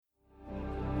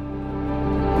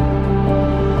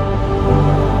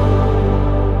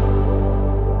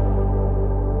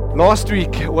Last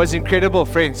week was incredible,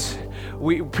 friends.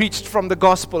 We preached from the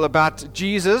gospel about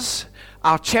Jesus,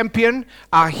 our champion,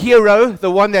 our hero,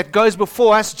 the one that goes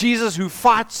before us, Jesus who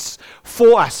fights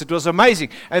for us. It was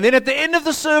amazing. And then at the end of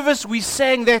the service, we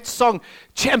sang that song,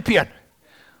 Champion. It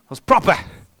was proper.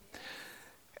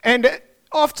 And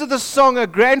after the song, a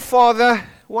grandfather,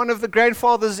 one of the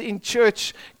grandfathers in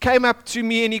church, came up to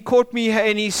me and he caught me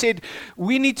and he said,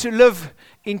 we need to live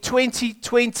in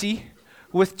 2020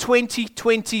 with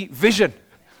 2020 vision.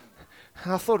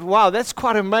 And I thought, wow, that's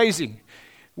quite amazing.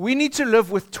 We need to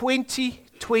live with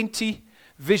 2020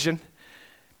 vision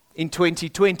in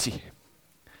 2020.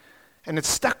 And it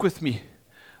stuck with me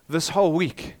this whole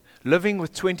week, living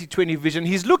with 2020 vision.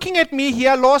 He's looking at me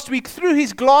here last week through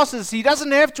his glasses. He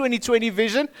doesn't have 2020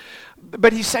 vision,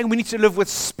 but he's saying we need to live with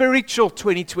spiritual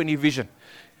 2020 vision.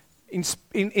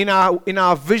 In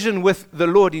our vision with the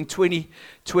Lord in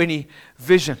 2020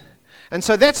 vision. And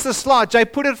so that's the slide. Jay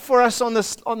put it for us on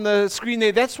the screen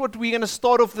there. That's what we're going to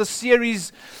start off the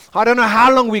series. I don't know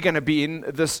how long we're going to be in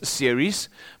this series,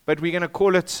 but we're going to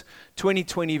call it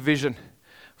 2020 Vision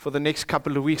for the next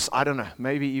couple of weeks. I don't know,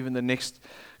 maybe even the next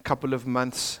couple of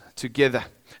months together.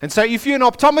 And so if you're an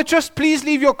optometrist, please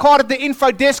leave your card at the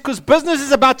info desk because business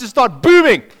is about to start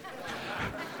booming.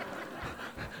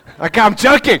 Okay, I'm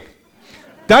joking.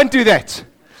 Don't do that.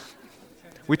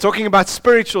 We're talking about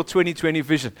spiritual 2020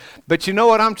 vision. But you know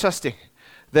what I'm trusting?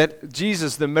 That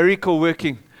Jesus, the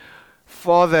miracle-working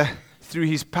Father, through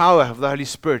His power of the Holy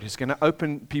Spirit, is going to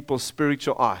open people's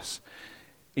spiritual eyes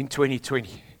in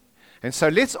 2020. And so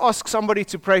let's ask somebody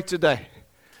to pray today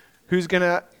who's going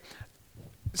to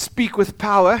speak with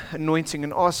power, anointing,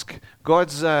 and ask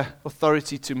God's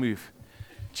authority to move.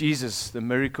 Jesus, the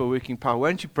miracle-working power. Why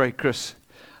don't you pray, Chris?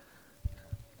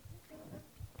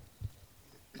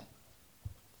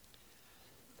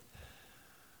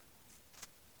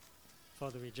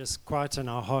 Father, we just quieten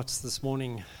our hearts this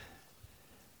morning,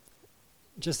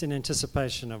 just in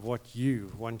anticipation of what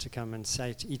you want to come and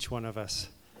say to each one of us.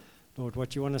 Lord,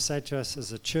 what you want to say to us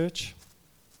as a church,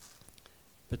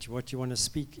 but what you want to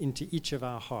speak into each of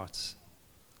our hearts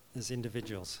as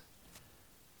individuals.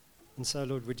 And so,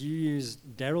 Lord, would you use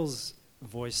Daryl's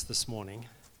voice this morning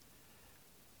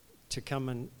to come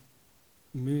and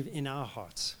move in our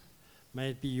hearts? May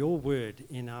it be your word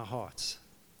in our hearts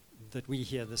that we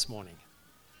hear this morning.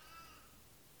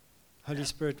 Holy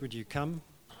Spirit, would you come?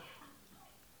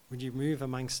 Would you move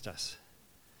amongst us?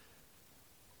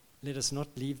 Let us not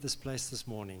leave this place this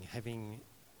morning having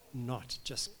not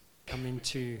just come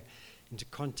into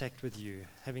contact with you,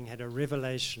 having had a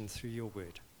revelation through your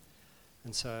word.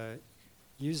 And so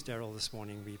use Daryl this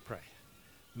morning, we pray.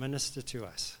 Minister to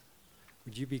us.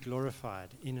 Would you be glorified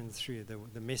in and through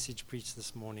the message preached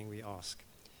this morning, we ask.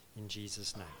 In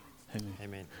Jesus' name. Amen.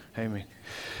 Amen. Amen.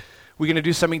 We're going to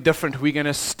do something different. We're going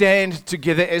to stand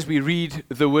together as we read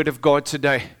the Word of God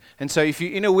today. And so if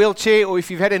you're in a wheelchair or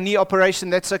if you've had a knee operation,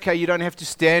 that's okay. You don't have to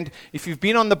stand. If you've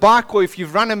been on the bike or if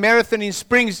you've run a marathon in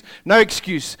Springs, no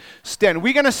excuse. Stand.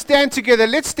 We're going to stand together.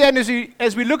 Let's stand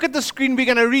as we look at the screen. We're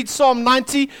going to read Psalm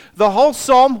 90, the whole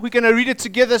psalm. We're going to read it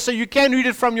together. So you can read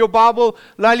it from your Bible,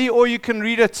 Lali, or you can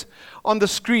read it on the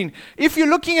screen. If you're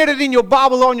looking at it in your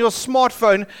Bible or on your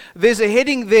smartphone, there's a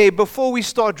heading there before we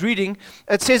start reading.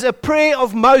 It says, a prayer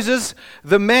of Moses,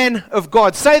 the man of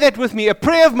God. Say that with me. A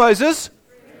prayer of Moses,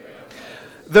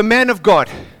 the man of God.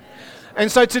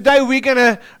 And so today we're going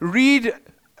to read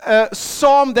a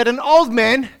psalm that an old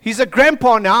man, he's a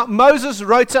grandpa now, Moses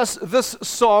wrote us this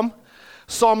psalm,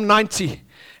 Psalm 90.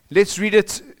 Let's read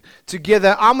it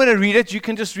together. I'm going to read it. You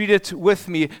can just read it with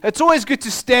me. It's always good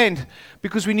to stand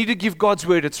because we need to give God's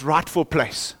word its rightful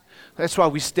place. That's why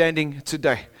we're standing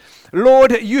today.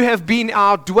 Lord, you have been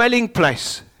our dwelling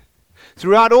place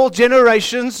throughout all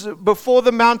generations, before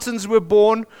the mountains were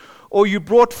born, or you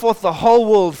brought forth the whole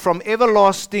world from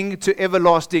everlasting to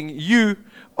everlasting. You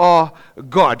are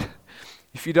God.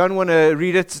 If you don't want to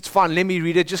read it, it's fine. Let me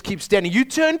read it. Just keep standing. You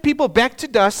turn people back to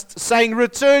dust, saying,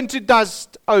 return to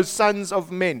dust, O sons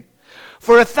of men.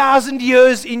 For 1,000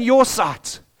 years in your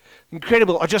sight,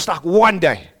 incredible, are just like one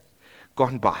day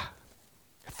gone by.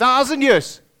 1,000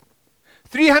 years.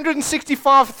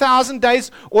 365,000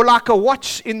 days, or like a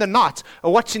watch in the night.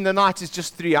 A watch in the night is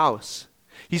just 3 hours.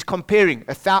 He's comparing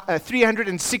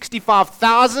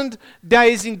 365,000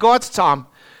 days in God's time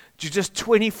to just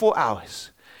 24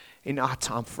 hours in our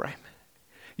time frame.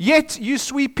 Yet you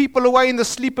sweep people away in the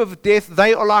sleep of death.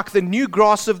 They are like the new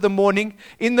grass of the morning.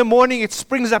 In the morning it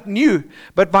springs up new,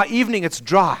 but by evening it's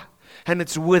dry. and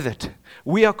it's withered.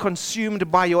 We are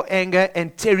consumed by your anger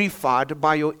and terrified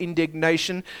by your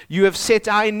indignation. You have set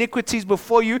our iniquities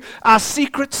before you. Our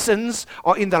secret sins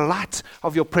are in the light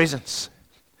of your presence.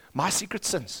 My secret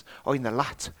sins are in the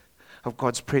light of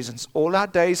God's presence. All our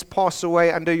days pass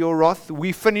away under your wrath.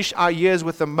 We finish our years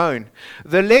with a moan.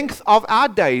 The length of our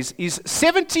days is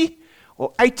 70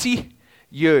 or 80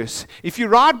 years. If you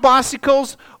ride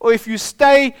bicycles or if you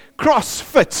stay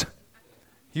CrossFit,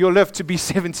 you'll live to be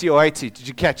 70 or 80. Did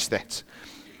you catch that?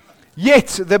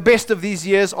 Yet the best of these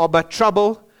years are but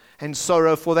trouble and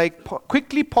sorrow, for they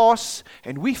quickly pass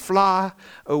and we fly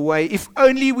away. If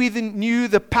only we knew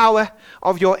the power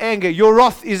of your anger. Your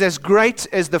wrath is as great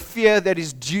as the fear that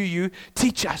is due you.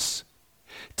 Teach us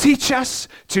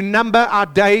to number our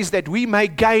days, that we may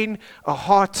gain a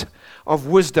heart of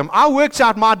wisdom. I worked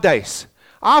out my days.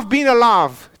 I've been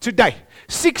alive today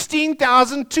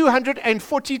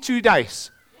 16,242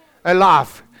 days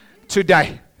alive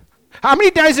today. How many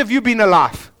days have you been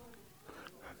alive?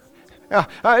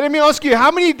 Let me ask you,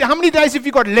 how many days have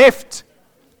you got left?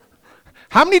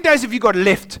 How many days have you got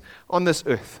left on this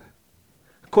earth?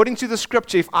 According to the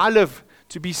scripture, if I live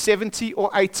to be 70 or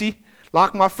 80,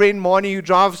 like my friend Marnie who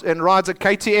drives and rides a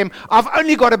KTM, I've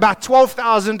only got about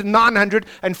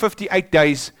 12,958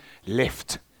 days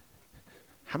left.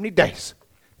 How many days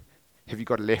have you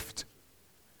got left?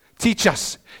 Teach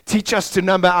us to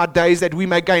number our days, that we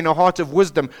may gain a heart of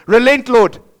wisdom. Relent,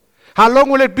 Lord. How long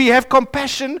will it be? Have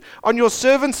compassion on your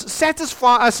servants.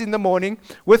 Satisfy us in the morning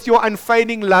with your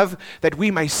unfailing love, that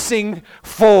we may sing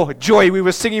for joy. We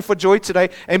were singing for joy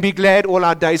today, and be glad all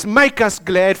our days. Make us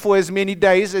glad for as many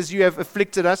days as you have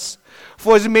afflicted us,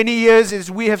 for as many years as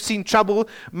we have seen trouble.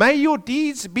 May your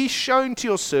deeds be shown to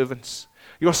your servants,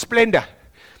 your splendor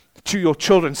to your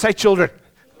children. Say children.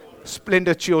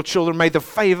 Splendor to your children. May the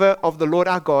favor of the Lord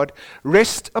our God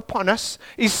rest upon us.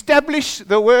 Establish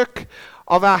the work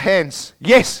of our hands.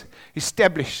 Yes,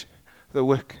 establish the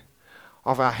work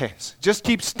of our hands. Just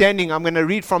keep standing. I'm going to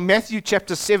read from Matthew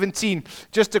chapter 17.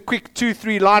 Just a quick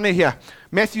 2-3 liner here.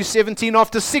 Matthew 17.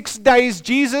 After 6 days,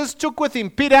 Jesus took with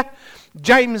him Peter,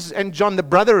 James, and John, the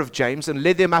brother of James, and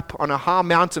led them up on a high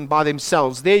mountain by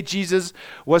themselves. There Jesus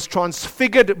was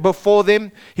transfigured before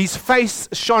them. His face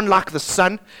shone like the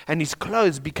sun, and his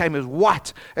clothes became as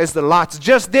white as the light.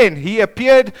 Just then he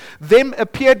appeared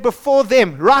before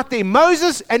them, right there,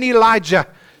 Moses and Elijah,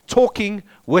 talking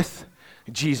with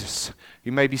Jesus.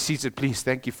 You may be seated, please.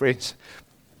 Thank you, friends.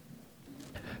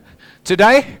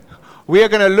 Today, we are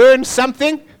going to learn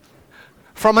something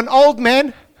from an old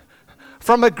man,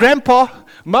 from a grandpa.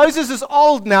 Moses is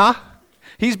old now.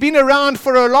 He's been around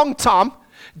for a long time.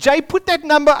 Jay, put that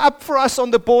number up for us on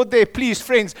the board there, please,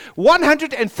 friends.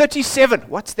 137.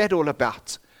 What's that all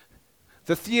about?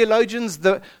 The theologians,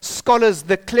 the scholars,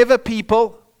 the clever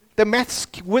people, the maths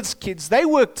whiz kids, they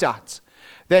worked out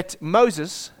that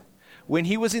Moses, when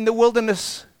he was in the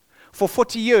wilderness for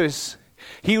 40 years,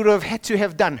 he would have had to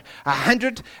have done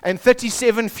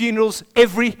 137 funerals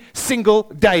every single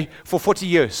day for 40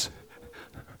 years.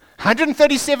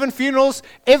 137 funerals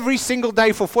every single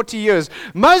day for 40 years.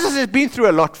 Moses has been through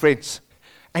a lot, friends.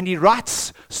 And he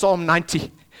writes Psalm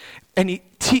 90. And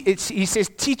he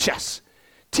says, teach us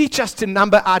to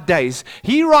number our days.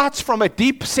 He writes from a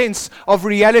deep sense of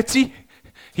reality.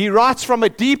 He writes from a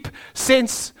deep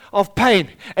sense of pain.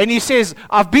 And he says,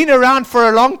 I've been around for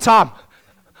a long time.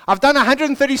 I've done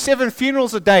 137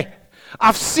 funerals a day.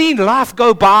 I've seen life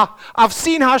go by. I've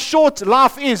seen how short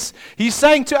life is. He's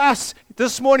saying to us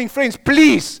this morning, friends,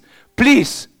 please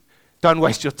don't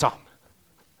waste your time.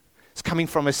 It's coming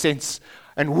from a sense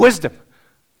and wisdom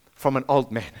from an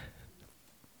old man.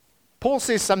 Paul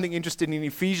says something interesting in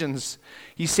Ephesians.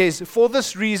 He says, for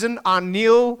this reason I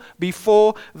kneel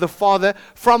before the Father,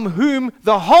 from whom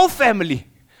the whole family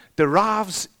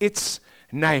derives its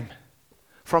name.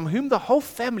 From whom the whole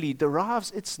family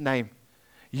derives its name.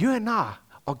 You and I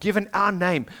are given our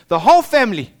name, the whole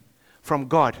family, from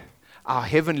God, our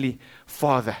heavenly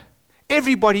Father.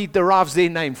 Everybody derives their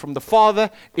name from the Father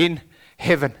in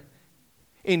heaven.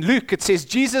 In Luke, it says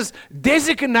Jesus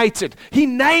designated, he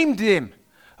named them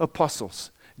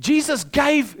apostles. Jesus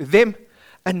gave them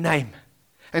a name.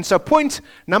 And so point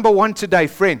number 1 today,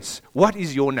 friends, what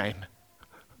is your name?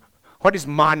 What is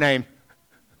my name?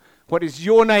 What is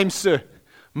your name, sir?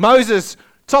 Moses,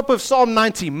 top of Psalm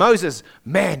 90, Moses,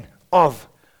 man of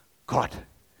God.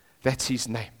 That's his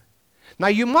name. Now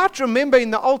you might remember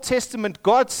in the Old Testament,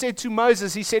 God said to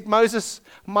Moses, he said, Moses,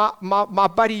 my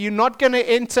buddy, you're not going to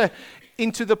enter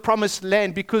into the promised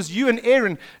land because you and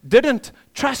Aaron didn't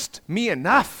trust me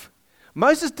enough.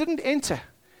 Moses didn't enter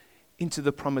into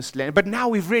the promised land. But now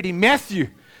we've read in Matthew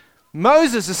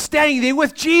Moses is standing there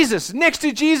with Jesus, next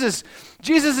to Jesus.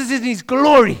 Jesus is in his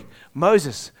glory.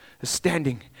 Moses is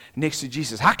standing next to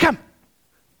Jesus. How come?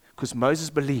 Because Moses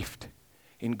believed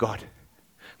in God.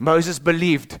 Moses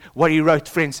believed what he wrote,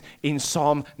 friends, in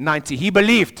Psalm 90. He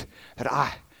believed that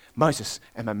I, Moses,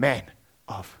 am a man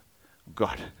of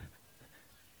God.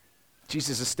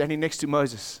 Jesus is standing next to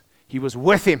Moses. He was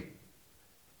with him.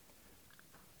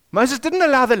 Moses didn't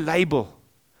allow the label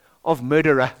of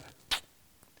murderer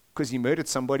because he murdered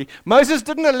somebody. Moses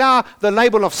didn't allow the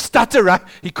label of stutterer.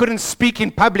 He couldn't speak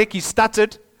in public. He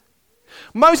stuttered.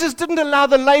 Moses didn't allow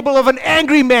the label of an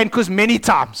angry man because many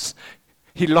times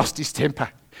he lost his temper.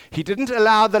 He didn't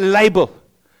allow the label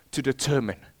to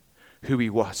determine who he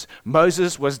was.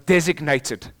 Moses was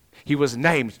designated. He was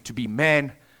named to be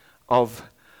man of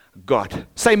God.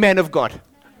 Say man of God.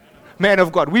 Man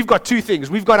of God. We've got two things.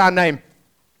 We've got our name.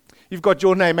 You've got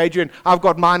your name, Adrian. I've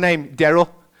got my name, Daryl.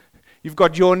 You've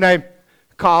got your name,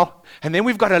 Carl. And then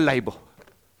we've got a label.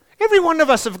 Every one of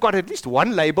us have got at least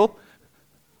one label.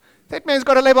 That man's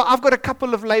got a label. I've got a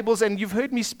couple of labels, and you've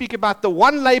heard me speak about the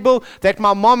one label that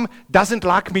my mom doesn't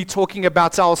like me talking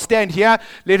about, so I'll stand here,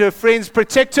 let her friends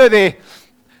protect her there.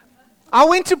 I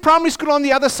went to primary school on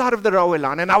the other side of the railway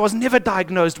line, and I was never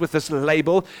diagnosed with this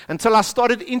label until I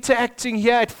started interacting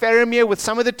here at Faramir with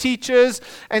some of the teachers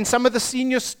and some of the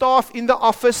senior staff in the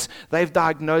office. They've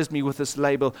diagnosed me with this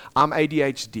label. I'm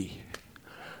ADHD.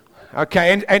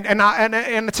 Okay, and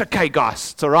it's okay,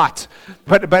 guys. It's all right.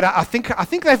 But I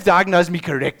think they've diagnosed me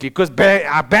correctly because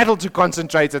I battle to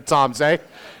concentrate at times, eh?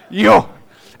 Yo.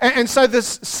 And so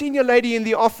this senior lady in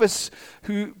the office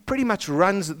who pretty much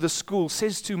runs the school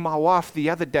says to my wife the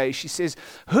other day, she says,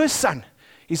 her son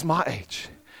is my age,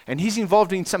 and he's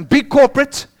involved in some big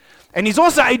corporate, and he's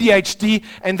also ADHD,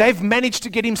 and they've managed to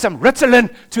get him some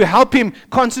Ritalin to help him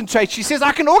concentrate. She says,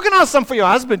 I can organize some for your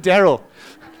husband, Daryl.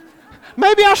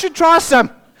 Maybe I should try some.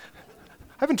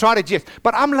 I haven't tried it yet,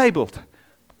 but I'm labeled.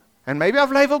 And maybe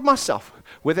I've labeled myself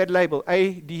with that label,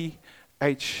 ADHD.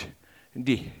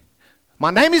 My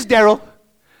name is Daryl,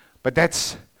 but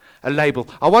that's a label.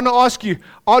 I want to ask you,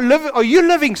 are you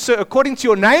living, sir, according to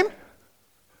your name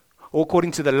or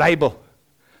according to the label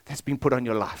that's been put on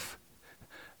your life?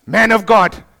 Man of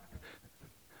God,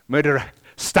 murderer,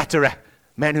 stutterer,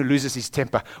 man who loses his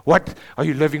temper. What are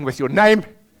you living with, your name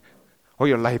or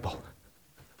your label?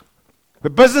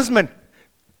 The businessman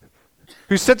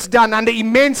who sits down under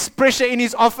immense pressure in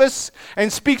his office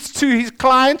and speaks to his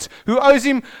client who owes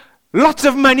him lots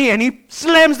of money, and he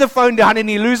slams the phone down and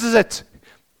he loses it.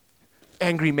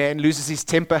 Angry man loses his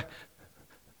temper.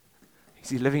 Is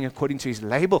he living according to his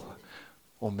label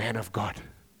or man of God?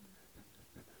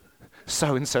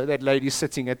 So-and-so, that lady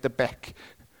sitting at the back.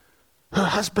 Her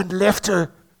husband left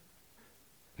her.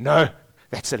 No,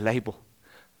 that's a label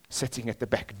sitting at the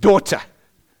back. Daughter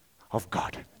of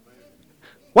God.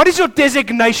 What is your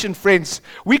designation, friends?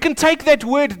 We can take that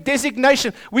word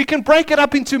designation, we can break it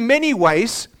up into many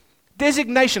ways.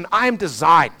 Designation, I am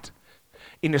designed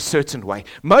in a certain way.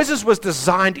 Moses was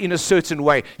designed in a certain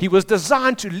way. He was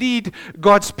designed to lead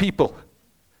God's people.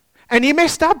 And he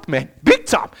messed up, man, big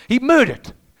time. He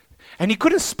murdered. And he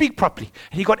couldn't speak properly.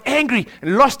 And he got angry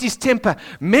and lost his temper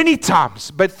many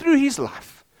times. But through his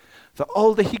life, the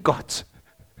older he got,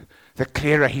 the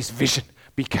clearer his vision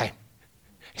became.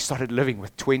 He started living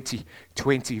with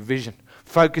 20/20 vision,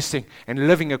 focusing and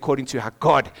living according to how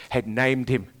God had named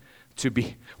him to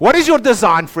be. What is your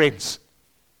design, friends?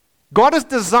 God has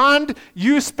designed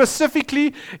you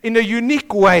specifically in a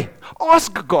unique way.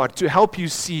 Ask God to help you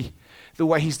see the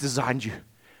way he's designed you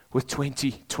with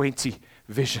 20/20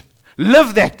 vision.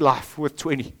 Live that life with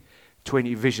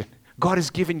 20/20 vision. God has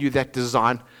given you that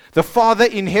design. The Father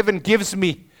in heaven gives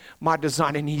me my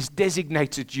design, and he's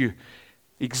designated you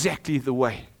exactly the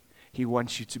way he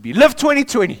wants you to be. Live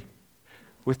 20/20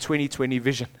 with 20/20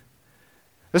 vision.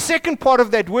 The second part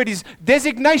of that word is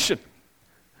designation.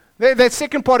 That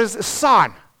second part is a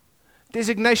sign.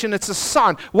 Designation, it's a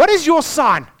sign. What is your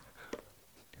sign?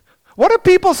 What are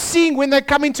people seeing when they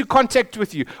come into contact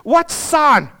with you? What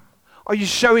sign are you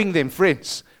showing them,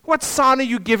 friends? What sign are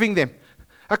you giving them?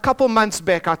 A couple months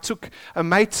back, I took a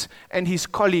mate and his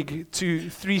colleague to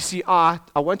 3CR.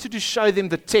 I wanted to show them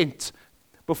the tent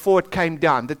before it came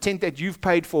down, the tent that you've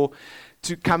paid for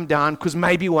to come down, because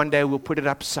maybe one day we'll put it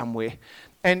up somewhere.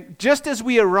 And just as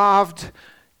we arrived,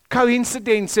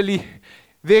 coincidentally,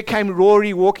 there came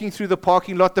Rory walking through the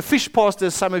parking lot. The fish pastor,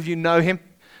 some of you know him,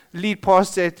 lead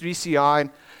pastor at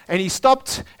 3CR, and he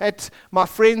stopped at my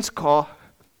friend's car,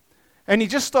 and he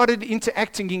just started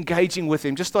interacting, engaging with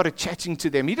them, just started chatting to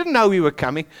them. He didn't know we were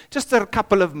coming, just a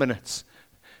couple of minutes.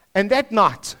 And that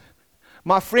night,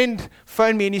 my friend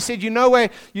phoned me and he said,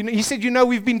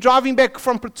 we've been driving back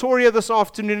from Pretoria this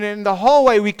afternoon, and the whole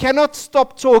way we cannot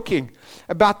stop talking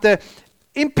about the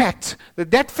impact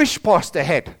that fish pastor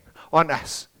had on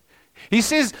us. He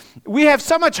says, we have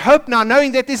so much hope now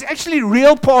knowing that there's actually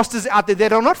real pastors out there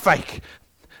that are not fake,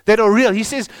 that are real. He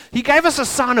says, he gave us a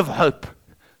sign of hope.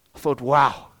 I thought,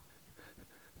 wow.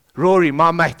 Rory,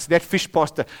 my mate, that fish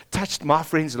pastor, touched my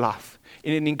friend's life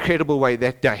in an incredible way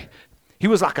that day. He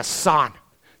was like a sign,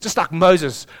 just like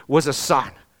Moses was a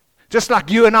sign, just like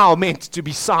you and I are meant to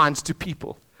be signs to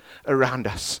people around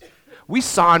us. We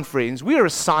sign, friends. We are a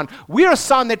sign. We are a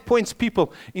sign that points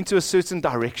people into a certain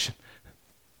direction.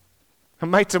 A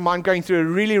mate of mine going through a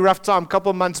really rough time a couple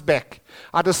of months back.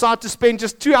 I decided to spend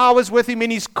just 2 hours with him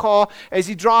in his car as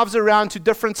he drives around to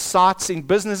different sites in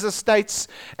business estates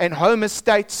and home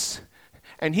estates.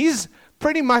 And he's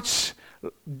pretty much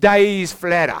days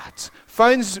flat out.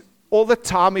 Phones all the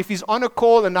time. If he's on a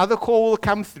call, another call will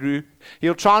come through.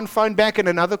 He'll try and phone back and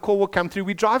another call will come through.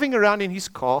 We're driving around in his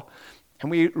car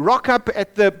and we rock up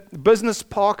at the business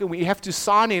park and we have to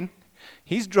sign in.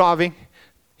 He's driving.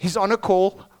 He's on a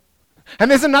call. And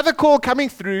there's another call coming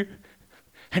through.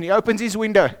 And he opens his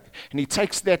window and he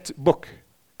takes that book,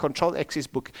 controlled access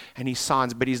book, and he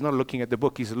signs, but he's not looking at the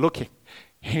book. He's looking.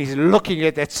 And he's looking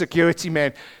at that security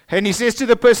man. And he says to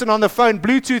the person on the phone,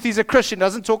 Bluetooth, he's a Christian,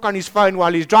 doesn't talk on his phone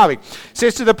while he's driving.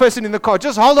 Says to the person in the car,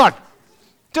 just hold on.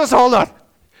 Just hold on.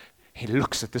 He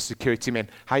looks at the security man.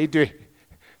 How you doing?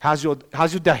 How's your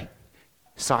day?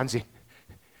 Signs in.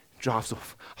 Drives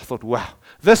off. I thought, wow,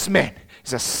 this man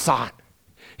is a sign.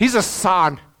 He's a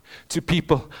sign to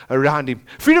people around him.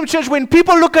 Freedom Church, when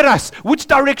people look at us, which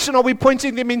direction are we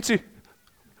pointing them into?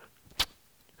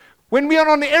 When we are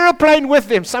on an aeroplane with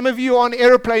them, some of you are on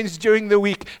aeroplanes during the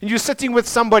week, and you're sitting with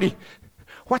somebody,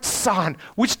 what sign,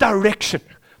 which direction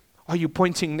are you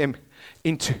pointing them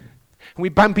into? And we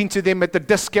bump into them at the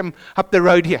Discam up the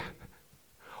road here.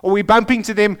 Or we bump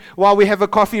into them while we have a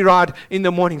coffee ride in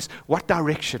the mornings. What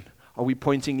direction are we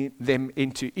pointing them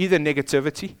into? Either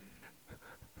negativity,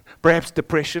 perhaps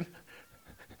depression,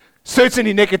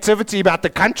 certainly negativity about the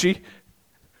country,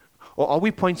 or are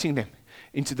we pointing them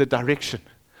into the direction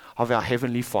of our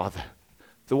Heavenly Father,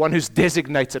 the one who's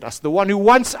designated us, the one who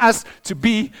wants us to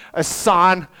be a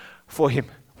sign for Him?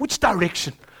 Which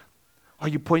direction are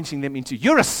you pointing them into?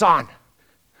 You're a sign.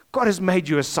 God has made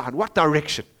you a sign. What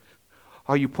direction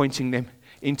are you pointing them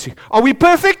into? Are we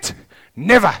perfect?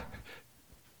 Never.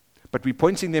 But we're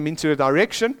pointing them into a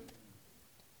direction.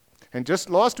 And just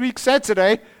last week,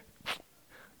 Saturday,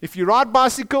 if you ride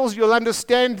bicycles, you'll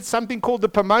understand something called the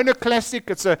Pomona Classic.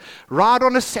 It's a ride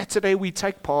on a Saturday we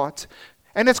take part.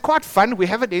 And it's quite fun. We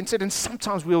haven't entered, and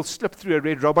sometimes we'll slip through a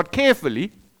red robot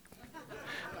carefully.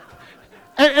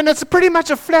 and it's pretty much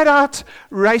a flat-out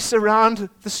race around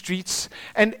the streets.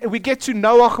 And we get to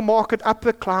Noach Market up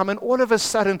the climb, and all of a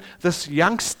sudden, this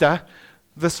youngster,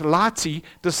 this laity,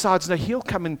 decides that he'll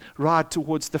come and ride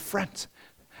towards the front.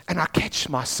 And I catch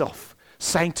myself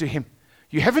saying to him,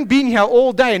 you haven't been here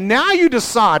all day, and now you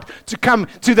decide to come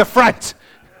to the front.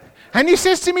 And he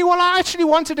says to me, well, I actually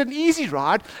wanted an easy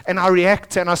ride. And I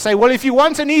react and I say, well, if you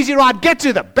want an easy ride, get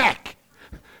to the back.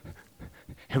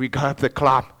 And we go up the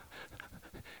climb.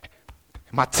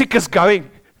 My ticker's going,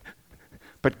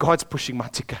 but God's pushing my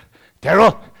ticker.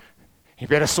 Daryl, you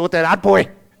better sort that out, boy.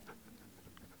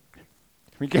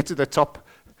 We get to the top,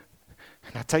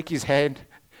 and I take his hand,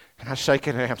 and I shake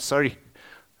it, and I'm sorry.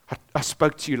 I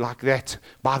spoke to you like that.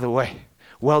 By the way,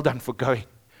 well done for going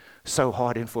so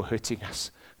hard and for hurting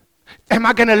us. Am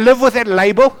I going to live with that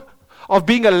label of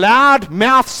being a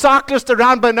loud-mouthed cyclist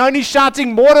around Benoni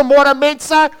shouting, Mora, Mora,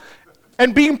 Mensa,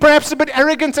 and being perhaps a bit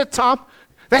arrogant at times?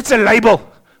 That's a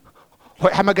label.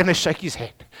 Or am I going to shake his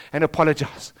hand and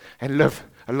apologize and live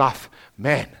a life,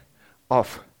 man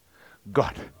of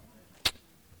God?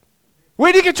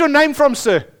 Where do you get your name from,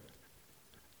 sir?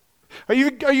 Are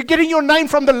you getting your name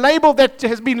from the label that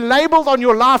has been labeled on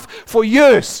your life for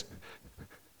years?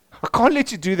 I can't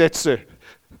let you do that, sir.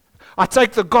 I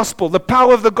take the gospel, the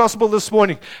power of the gospel this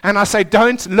morning, and I say,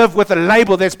 don't live with a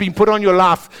label that's been put on your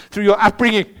life through your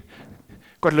upbringing.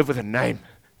 You've got to live with a name.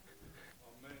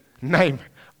 Amen. Name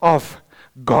of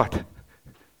God.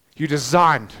 You're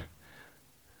designed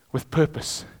with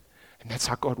purpose, and that's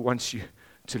how God wants you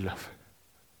to live.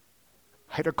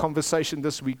 I had a conversation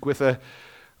this week with a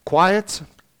quiet,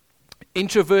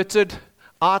 introverted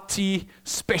RT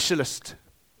specialist.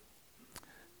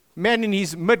 Man in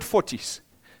his mid-40s.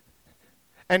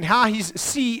 and how his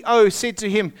CEO said to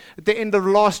him at the end of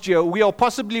last year, we are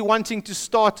possibly wanting to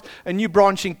start a new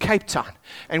branch in Cape Town.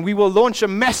 And we will launch a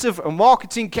massive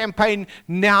marketing campaign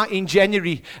now in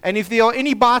January. And if there are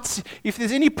any bites, if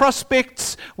there's any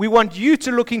prospects, we want you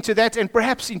to look into that. And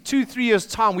perhaps in 2-3 years'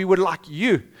 time, we would like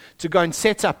you to go and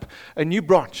set up a new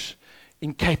branch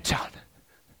in Cape Town.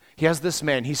 Here's this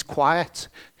man. He's quiet.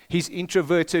 He's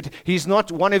introverted. He's not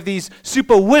one of these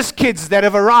super whiz kids that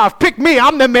have arrived. Pick me,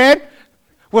 I'm the man.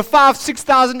 With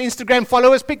 5,000-6,000 Instagram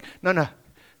followers. No.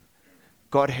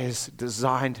 God has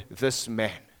designed this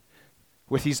man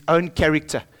with his own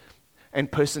character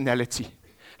and personality.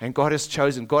 And God has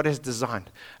chosen, God has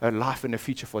designed a life and a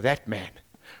future for that man.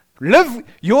 Live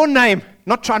your name,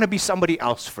 not trying to be somebody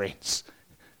else, friends.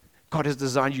 God has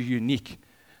designed you unique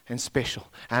and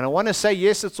special. And I want to say,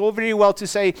 yes, it's all very well to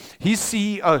say he's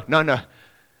CEO. No.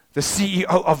 The CEO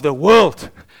of the world.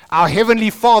 Our Heavenly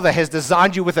Father has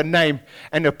designed you with a name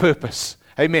and a purpose.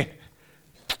 Amen.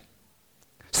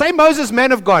 Say Moses,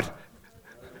 man of God.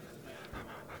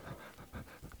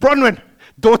 Bronwyn,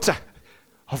 daughter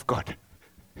of God.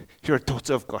 You're a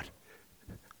daughter of God.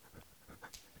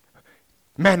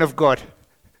 Man of God.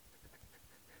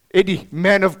 Eddie,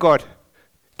 man of God.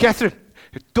 Catherine,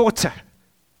 daughter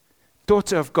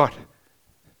of God.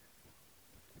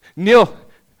 Neil,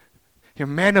 you're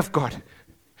a man of God.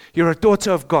 You're a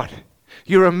daughter of God.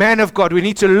 You're a man of God. We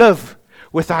need to live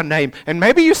with our name. And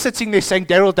maybe you're sitting there saying,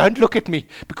 Daryl, don't look at me,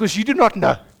 because you do not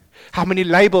know how many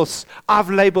labels I've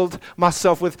labeled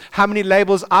myself with, how many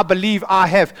labels I believe I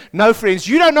have. No, friends,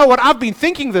 you don't know what I've been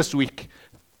thinking this week.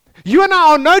 You and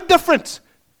I are no different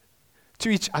to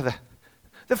each other.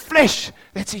 The flesh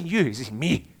that's in you is in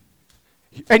me.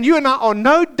 And you and I are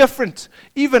no different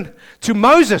even to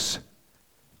Moses.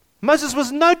 Moses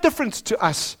was no different to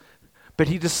us, but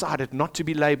he decided not to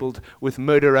be labeled with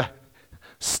murderer,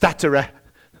 stutterer,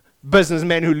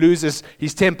 businessman who loses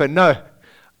his temper. No,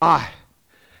 I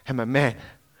am a man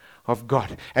of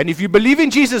God. And if you believe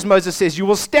in Jesus, Moses says, you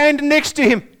will stand next to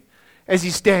him as he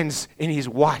stands in his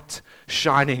white,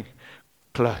 shining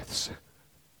clothes.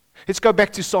 Let's go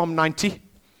back to Psalm 90.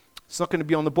 It's not going to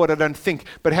be on the board, I don't think.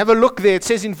 But have a look there. It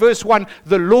says in verse 1,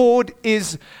 the Lord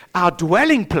is our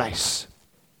dwelling place.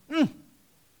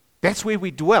 That's where we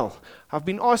dwell. I've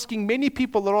been asking many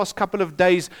people the last couple of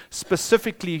days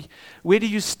specifically, where do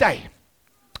you stay?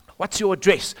 What's your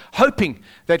address? Hoping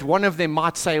that one of them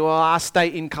might say, well, I stay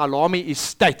in Kyalami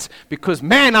Estate. Because,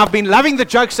 man, I've been loving the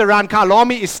jokes around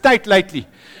Kyalami Estate lately.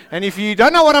 And if you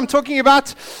don't know what I'm talking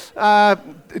about,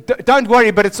 don't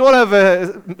worry, but it's all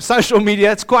over social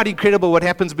media. It's quite incredible what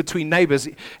happens between neighbors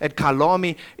at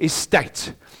Kyalami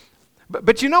Estate.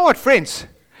 But you know what, friends?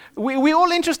 We're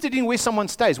all interested in where someone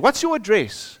stays. What's your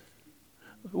address?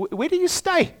 Where do you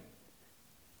stay?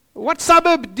 What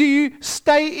suburb do you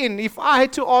stay in? If I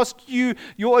had to ask you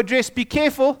your address, be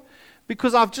careful,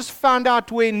 because I've just found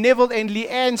out where Neville and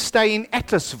Leanne stay in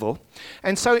Atlasville.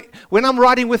 And so when I'm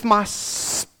riding with my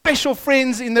special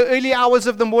friends in the early hours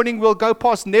of the morning, we'll go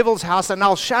past Neville's house and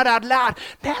I'll shout out loud,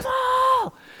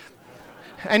 Neville!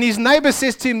 And his neighbor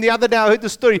says to him the other day, I heard the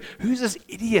story, who's this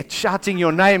idiot shouting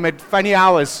your name at funny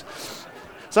hours?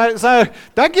 So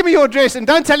don't give me your address and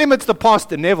don't tell him it's the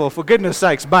pastor, Neville, for goodness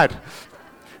sakes, But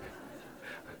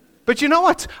you know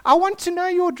what? I want to know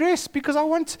your address because I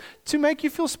want to make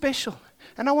you feel special.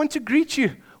 And I want to greet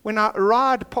you when I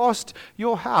ride past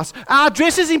your house. Our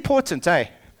address is important, eh?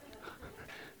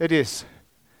 It is.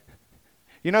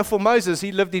 You know, for Moses,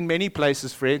 he lived in many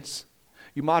places, friends.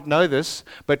 You might know this,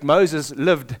 but Moses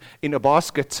lived in a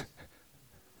basket.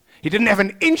 He didn't have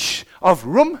an inch of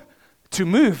room to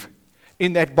move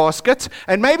in that basket.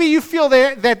 And maybe you feel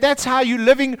that that's how you're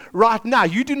living right now.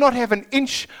 You do not have an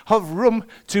inch of room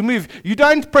to move. You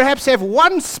don't perhaps have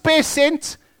 1 spare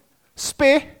cent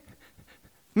spare.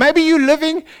 Maybe you're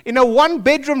living in a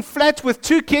 1-bedroom flat with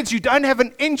 2 kids. You don't have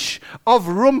an inch of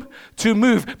room to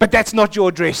move. But that's not your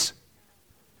address.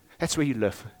 That's where you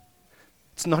live.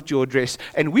 It's not your address.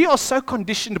 And we are so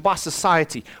conditioned by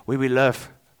society where we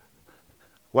live,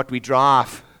 what we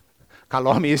drive.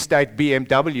 Kyalami Estate,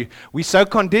 BMW. We're so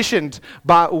conditioned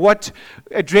by what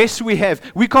address we have.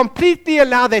 We completely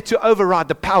allow that to override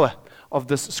the power of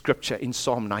this scripture in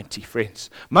Psalm 90, friends.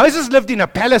 Moses lived in a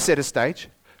palace at a stage.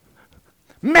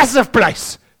 Massive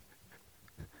place.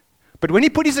 But when he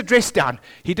put his address down,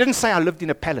 he didn't say, I lived in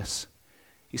a palace.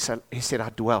 He said,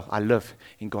 I live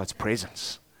in God's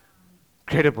presence.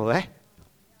 Incredible, eh?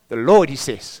 The Lord, he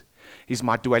says, is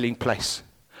my dwelling place.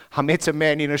 I met a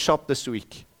man in a shop this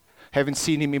week. Haven't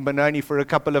seen him in Benoni for a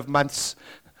couple of months.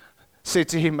 Said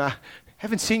to him,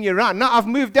 Haven't seen you around. No, I've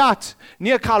moved out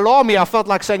near Kyalami. I felt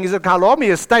like saying, is it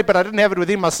Kyalami estate? But I didn't have it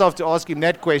within myself to ask him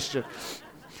that question.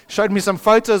 Showed me some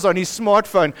photos on his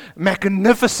smartphone.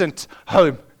 Magnificent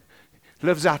home.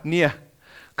 Lives out near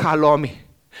Kyalami.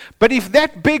 But if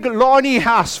that big Lani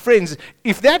house, friends,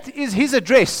 if that is his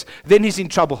address, then he's in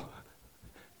trouble.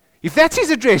 If that's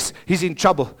his address, he's in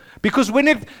trouble. Because when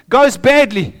it goes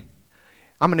badly,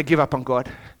 I'm going to give up on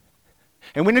God.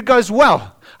 And when it goes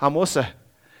well, I'm also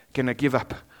going to give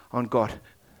up on God.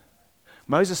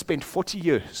 Moses spent 40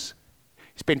 years.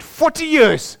 He spent 40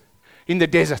 years in the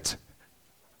desert.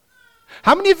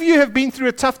 How many of you have been through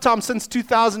a tough time since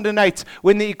 2008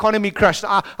 when the economy crashed?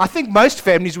 I think most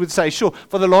families would say, sure,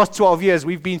 for the last 12 years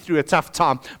we've been through a tough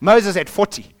time. Moses had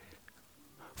 40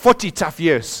 tough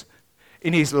years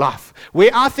in his life,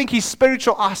 where I think his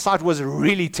spiritual eyesight was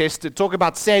really tested. Talk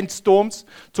about sandstorms,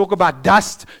 talk about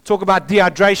dust, talk about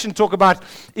dehydration, talk about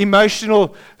emotional,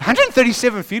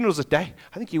 137 funerals a day.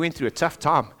 I think he went through a tough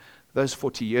time those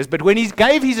 40 years. But when he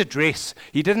gave his address,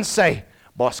 he didn't say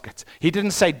basket. He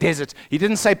didn't say desert. He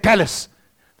didn't say palace.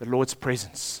 The Lord's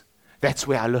presence. That's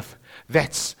where I live.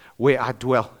 That's where I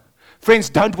dwell. Friends,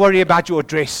 don't worry about your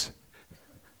address.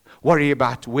 Worry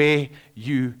about where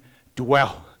you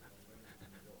dwell.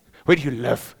 Where do you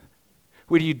live?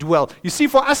 Where do you dwell? You see,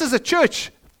 for us as a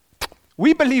church,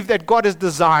 we believe that God has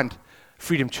designed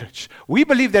Freedom Church. We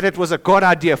believe that it was a God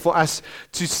idea for us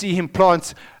to see Him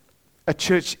plant a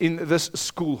church in this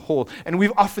school hall. And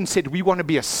we've often said we want to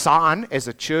be a sign as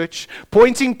a church,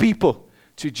 pointing people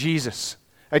to Jesus,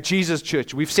 a Jesus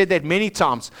church. We've said that many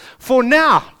times. For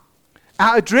now,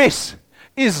 our address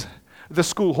is the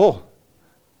school hall.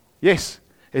 Yes,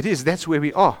 it is. That's where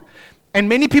we are. And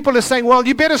many people are saying, well,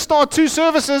 you better start 2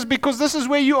 services because this is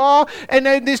where you are, and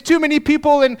there's too many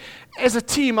people. And as a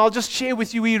team, I'll just share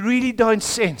with you, we really don't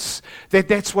sense that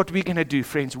that's what we're going to do,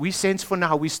 friends. We sense for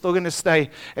now we're still going to stay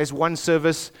as 1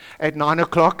 service at 9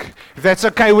 o'clock, if that's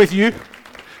okay with you.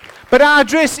 But our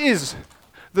address is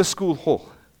the school hall.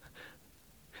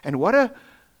 And what a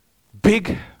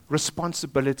big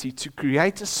responsibility to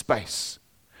create a space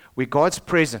where God's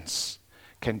presence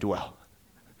can dwell.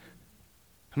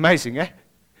 Amazing, eh?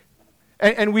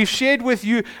 And we've shared with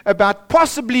you about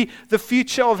possibly the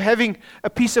future of having a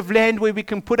piece of land where we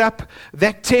can put up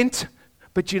that tent.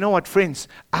 But you know what, friends?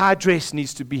 Our address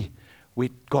needs to be where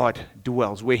God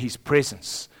dwells, where His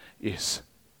presence is.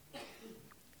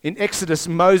 In Exodus,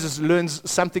 Moses learns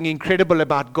something incredible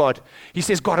about God. He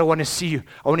says, God, I want to see you.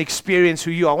 I want to experience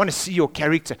who you are. I want to see your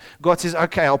character. God says,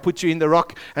 okay, I'll put you in the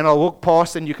rock and I'll walk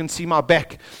past and you can see my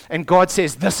back. And God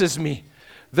says, this is me.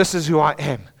 This is who I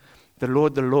am, the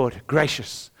Lord,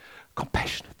 gracious,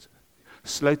 compassionate,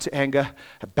 slow to anger,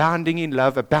 abounding in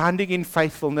love, abounding in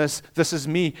faithfulness. This is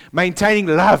me, maintaining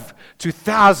love to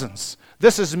thousands.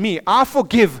 This is me. I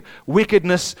forgive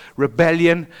wickedness,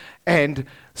 rebellion, and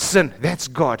sin. That's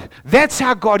God. That's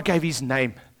how God gave His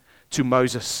name to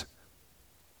Moses.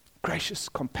 Gracious,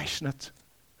 compassionate,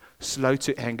 slow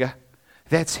to anger.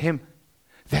 That's Him.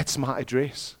 That's my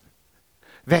address.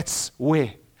 That's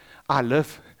where I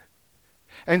live.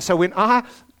 And so when I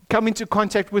come into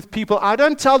contact with people, I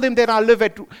don't tell them that I live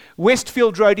at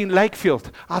Westfield Road in Lakefield.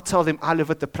 I tell them I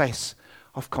live at the place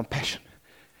of compassion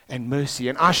and mercy.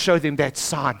 And I show them that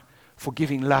sign,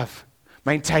 forgiving love,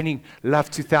 maintaining love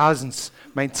to thousands,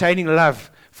 maintaining love,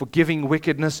 forgiving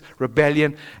wickedness,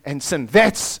 rebellion, and sin.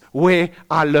 That's where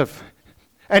I live.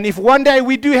 And if one day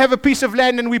we do have a piece of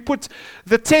land and we put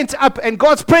the tent up and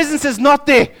God's presence is not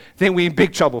there, then we're in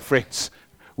big trouble, friends.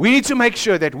 We need to make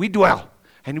sure that we dwell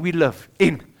and we live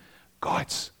in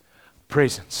God's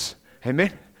presence.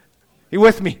 Amen? You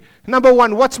with me? Number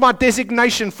 1, what's my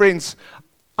designation, friends?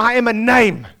 I am a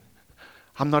name.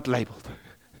 I'm not labeled.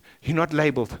 You're not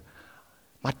labeled.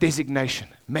 My designation,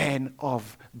 man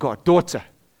of God, daughter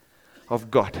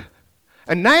of God.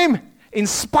 A name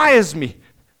inspires me.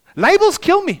 Labels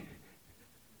kill me.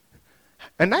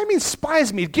 A name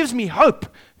inspires me. It gives me hope,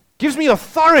 gives me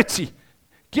authority,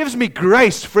 gives me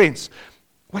grace, friends.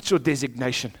 What's your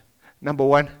designation? Number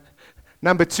 1.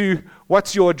 Number 2,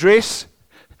 what's your address?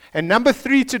 And number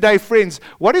 3 today, friends,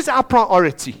 what is our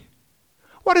priority?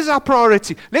 What is our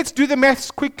priority? Let's do the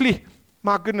maths quickly.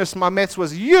 My goodness, my maths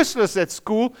was useless at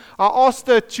school. I asked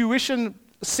the tuition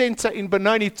center in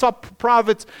Benoni, top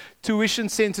private tuition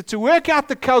center, to work out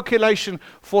the calculation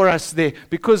for us there.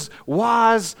 Because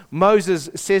wise Moses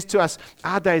says to us,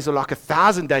 our days are like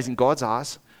 1,000 days in God's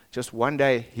eyes. Just one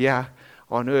day here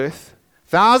on earth.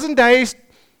 1,000 days,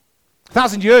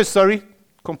 1,000 years,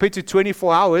 compared to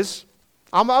 24 hours.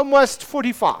 I'm almost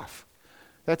 45.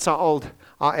 That's how old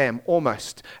I am,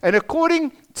 almost. And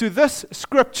according to this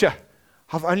scripture,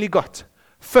 I've only got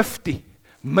 50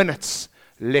 minutes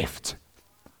left.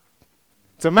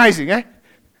 It's amazing, eh?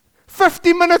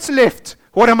 50 minutes left.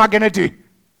 What am I going to do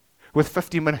with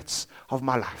 50 minutes of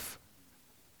my life?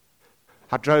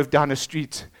 I drove down a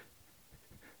street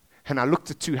and I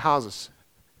looked at two houses,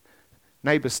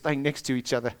 neighbors staying next to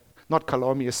each other, not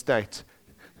Kalami Estate.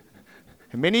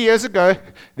 And many years ago,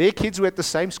 their kids were at the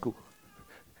same school.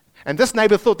 And this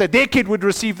neighbor thought that their kid would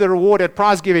receive the reward at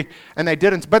prize giving, and they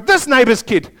didn't. But this neighbor's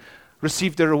kid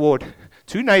received the reward.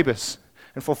 Two neighbors.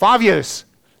 And for 5 years,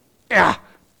 yeah,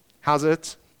 how's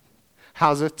it?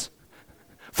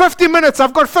 50 minutes,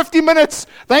 I've got 50 minutes.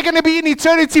 They're going to be in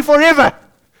eternity forever.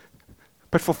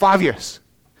 But for 5 years,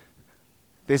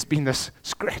 there's been this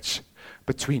scratch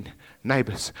between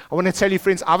neighbors. I want to tell you,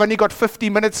 friends, I've only got 50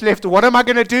 minutes left. What am I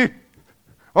going to do?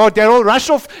 Oh, Daryl, rush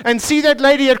off and see that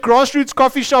lady at Grassroots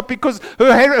Coffee Shop because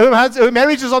her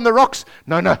marriage is on the rocks.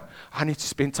 No, I need to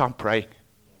spend time praying.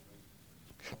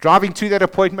 Driving to that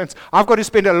appointment, I've got to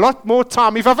spend a lot more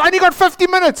time. If I've only got 50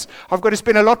 minutes, I've got to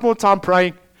spend a lot more time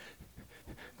praying.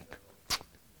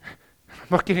 I'm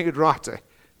not getting it right.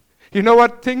 You know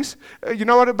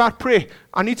what about prayer?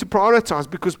 I need to prioritize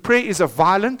because prayer is a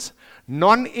violent,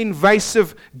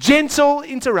 non-invasive, gentle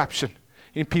interruption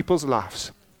in people's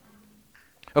lives.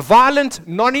 A violent,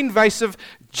 non-invasive,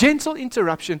 gentle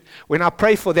interruption when I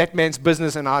pray for that man's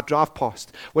business and I drive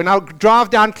past. When I drive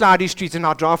down Cloudy Street and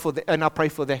I pray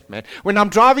for that man. When I'm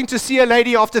driving to see a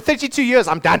lady after 32 years,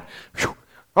 I'm done. Whew.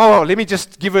 Oh, let me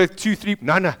just give her 2, 3.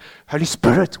 No. Holy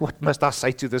Spirit, what must I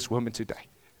say to this woman today?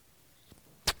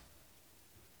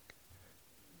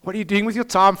 What are you doing with your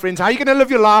time, friends? How are you going to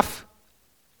live your life?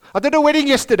 I did a wedding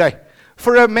yesterday.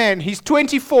 For a man, he's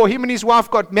 24, him and his wife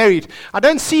got married. I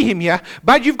don't see him here,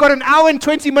 but you've got an hour and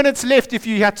 20 minutes left if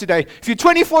you're here today. If you're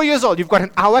 24 years old, you've got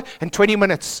an hour and 20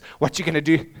 minutes. What you going to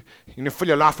do? You're going to fill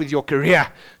your life with your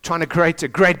career, trying to create a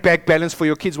great bank balance for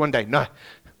your kids one day. No.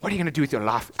 What are you going to do with your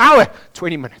life? Hour,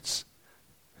 20 minutes.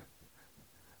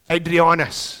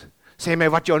 Adrianus. Sê my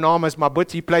wat jou naam is, my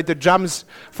boet. He played the drums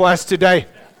for us today.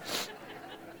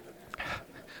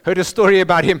 Heard a story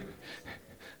about him.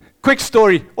 Quick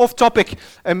story, off topic.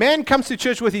 A man comes to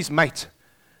church with his mate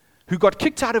who got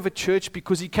kicked out of a church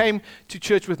because he came to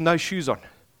church with no shoes on.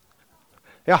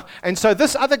 Yeah, and so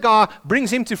this other guy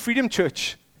brings him to Freedom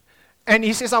Church. And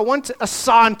he says, I want a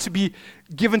sign to be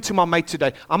given to my mate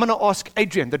today. I'm going to ask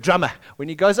Adrian, the drummer, when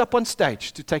he goes up on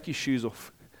stage to take his shoes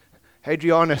off.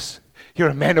 Adrianus, you're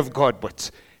a man of God, but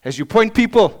as you point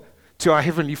people to our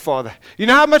Heavenly Father. You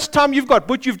know how much time you've got,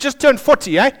 but you've just turned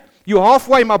 40, eh? You're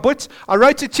halfway, my butt. I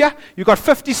wrote it here. You've got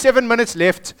 57 minutes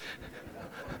left.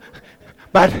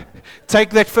 But take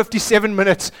that 57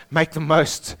 minutes, make the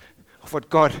most of what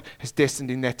God has destined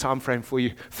in that time frame for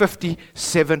you.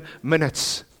 57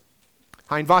 minutes.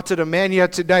 I invited a man here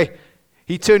today.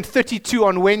 He turned 32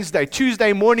 on Wednesday.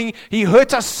 Tuesday morning, he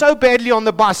hurt us so badly on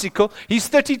the bicycle. He's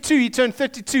 32. He turned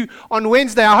 32 on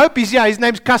Wednesday. I hope he's here. His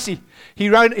name's Cassie. He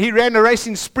ran a race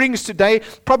in Springs today,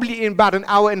 probably in about an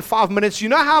hour and 5 minutes. You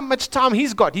know how much time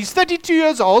he's got? He's 32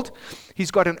 years old.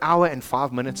 He's got an hour and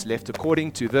 5 minutes left,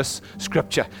 according to this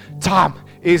scripture. Time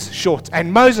is short.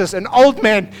 And Moses, an old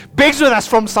man, begs with us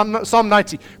from Psalm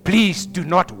 90, please do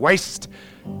not waste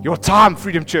your time,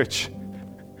 Freedom Church.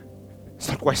 Let's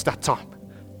not waste that time.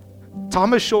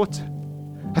 Time is short.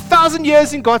 1,000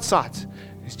 years in God's sight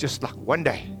is just like one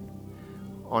day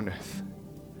on earth.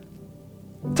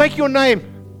 Take your name.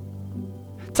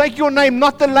 Take your name,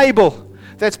 not the label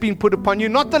that's been put upon you,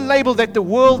 not the label that the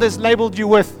world has labeled you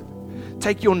with.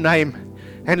 Take your name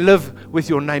and live with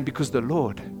your name because the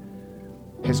Lord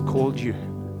has called you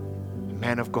a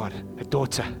man of God, a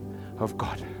daughter of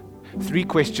God. 3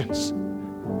 questions.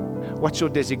 What's your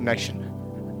designation?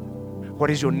 What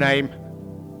is your name?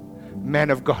 Man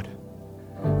of God,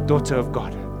 daughter of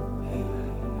God.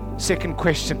 2nd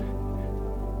question.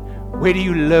 Where do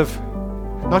you live?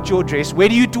 Not your address. Where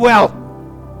do you dwell?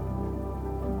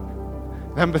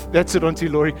 That's it, Auntie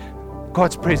Laurie.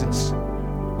 God's presence.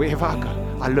 Wherever I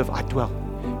go, I live, I dwell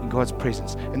in God's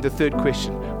presence. And the 3rd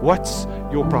question, what's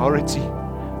your priority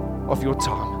of your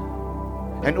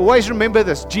time? And always remember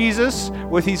this, Jesus,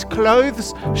 with his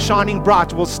clothes shining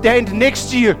bright, will stand next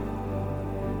to you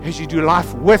as you do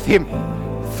life with him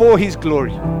for his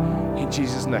glory. In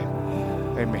Jesus' name,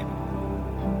 amen.